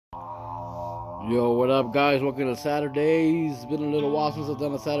Yo, what up, guys? Welcome to Saturdaze. It's been a little while since I've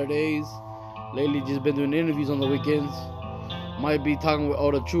done a Saturdays. Lately, just been doing interviews on the weekends. Might be talking with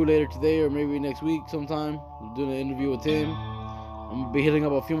Oda True later today or maybe next week sometime. I'm doing an interview with him. I'm gonna be hitting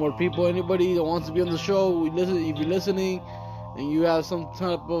up a few more people. Anybody that wants to be on the show, if you're listening and you have some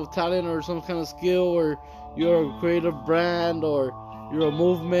type of talent or some kind of skill, or you're a creative brand, or you're a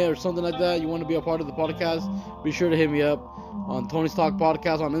movement or something like that, you want to be a part of the podcast, be sure to hit me up on Tony's Talk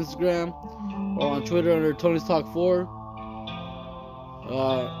Podcast on Instagram or on Twitter under Tony's Talk 4.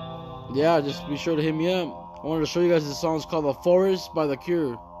 Yeah, just be sure to hit me up. I wanted to show you guys this song. It's called The Forest by The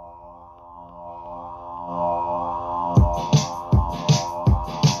Cure.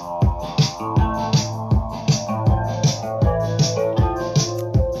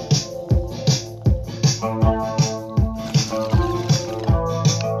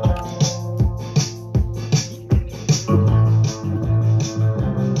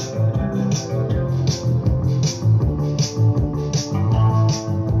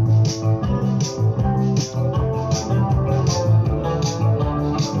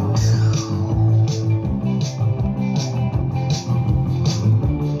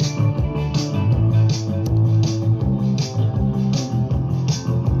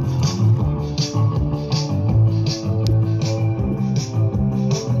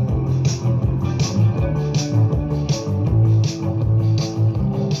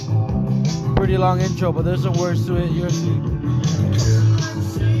 Pretty long intro, but there's some words to it. You're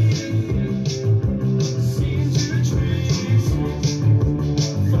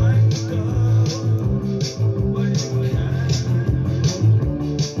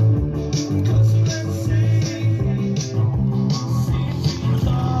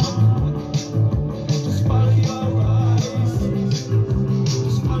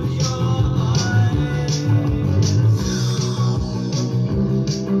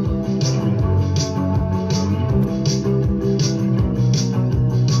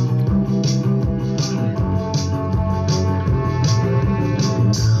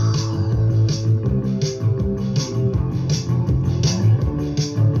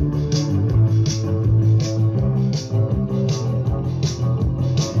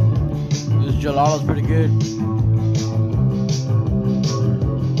Gelato's pretty good.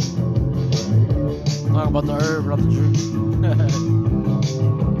 Talking about the herb, not the truth.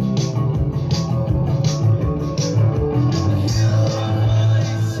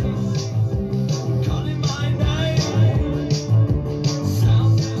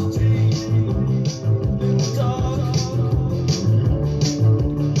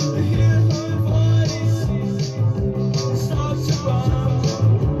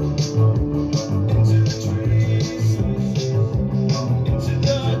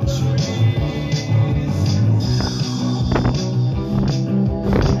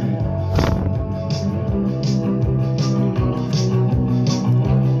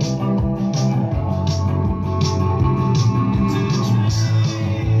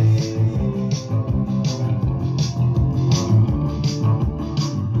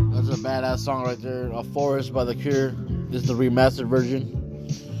 Badass song right there. A Forest by The Cure. This is the remastered version.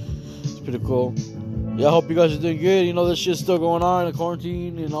 It's pretty cool. Yeah, I hope you guys are doing good. You know, this shit's still going on, the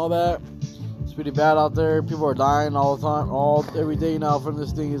quarantine and all that. It's pretty bad out there. People are dying all the time, every day now from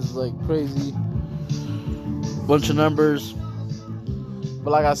this thing. Is like crazy. Bunch of numbers. But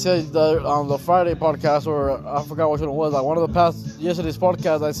like I said on the Friday podcast, or I forgot which one it was, like one of the yesterday's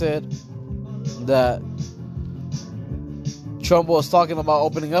podcasts, I said that Trump was talking about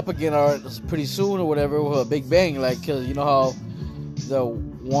opening up again or pretty soon or whatever with a big bang, like, cause you know how the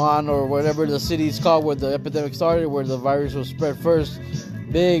Wuhan or whatever the city's called where the epidemic started, where the virus was spread first,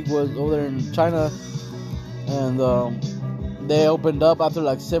 big, was over there in China, and they opened up after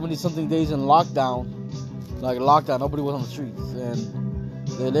like 70 something days in lockdown, nobody was on the streets, and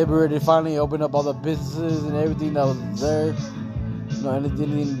they liberated, finally opened up all the businesses and everything that was there, you know,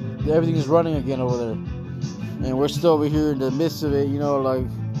 and everything is running again over there. And we're still over here in the midst of it, you know, like,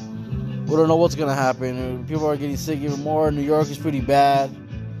 we don't know what's going to happen. People are getting sick even more. New York is pretty bad.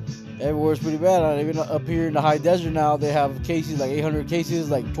 Everywhere's pretty bad. Even up here in the high desert now, they have cases, like 800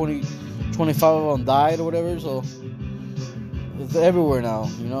 cases, like 25 of them died or whatever. So, it's everywhere now,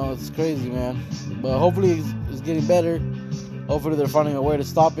 you know, it's crazy, man. But hopefully it's getting better. Hopefully they're finding a way to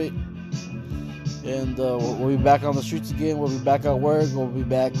stop it. And we'll be back on the streets again. We'll be back at work. We'll be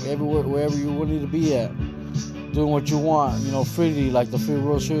back everywhere, wherever you need to be at. Doing what you want, you know, freely, like the free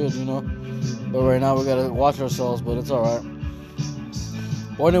world should, you know. But right now we gotta watch ourselves, but it's alright.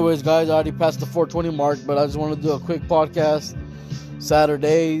 Well, anyways, guys, I already passed the 420 mark, but I just wanted to do a quick podcast.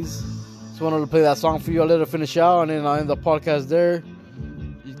 Saturdaze. Just wanted to play that song for you. I'll let it finish out, and then I'll end the podcast there.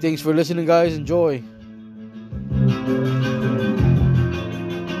 You Thanks for listening, guys. Enjoy.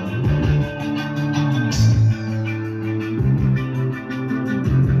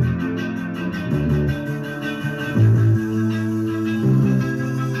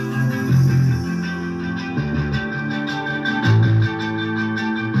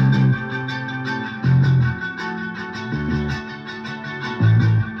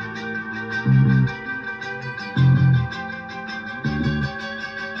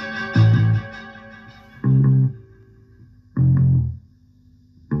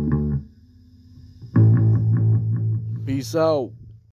 Peace out.